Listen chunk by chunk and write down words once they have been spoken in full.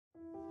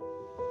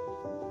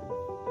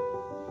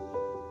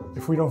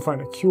If we don't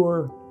find a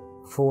cure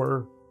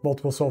for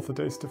multiple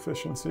sulfatase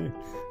deficiency,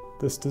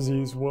 this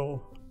disease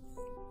will,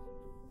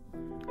 I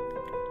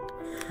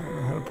don't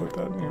know how to put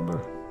that,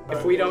 Amber.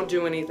 If we don't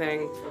do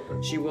anything,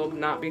 she will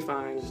not be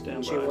fine,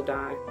 and she will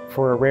die.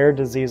 For a rare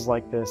disease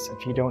like this,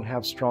 if you don't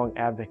have strong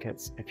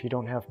advocates, if you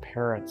don't have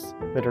parents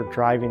that are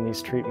driving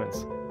these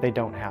treatments, they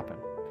don't happen.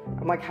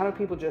 I'm like, how do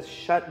people just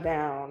shut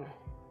down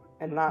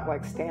and not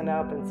like stand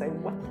up and say,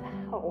 what the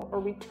hell are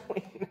we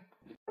doing?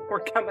 We're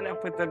coming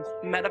up with the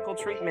medical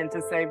treatment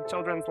to save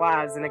children's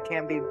lives, and it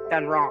can't be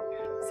done wrong.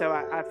 So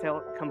I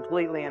feel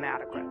completely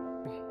inadequate.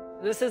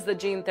 This is the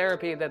gene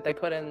therapy that they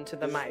put into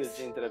the mice. This is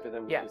the gene therapy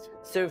that Yeah.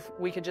 So if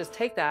we could just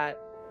take that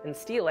and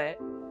steal it,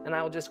 and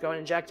I will just go and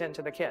inject it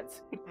into the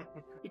kids.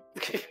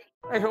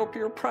 I hope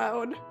you're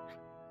proud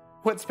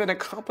what's been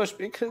accomplished,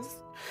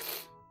 because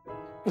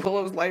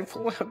Willow's life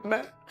will have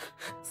meant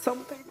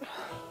something.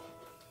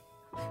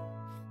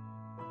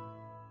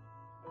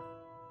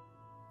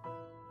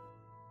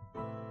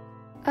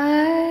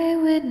 I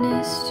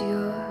witnessed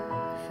your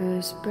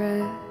first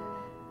breath,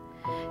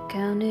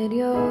 counted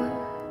your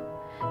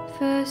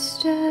first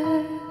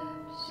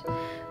steps.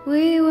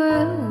 We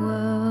were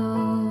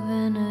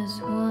woven as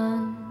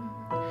one,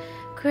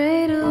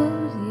 cradle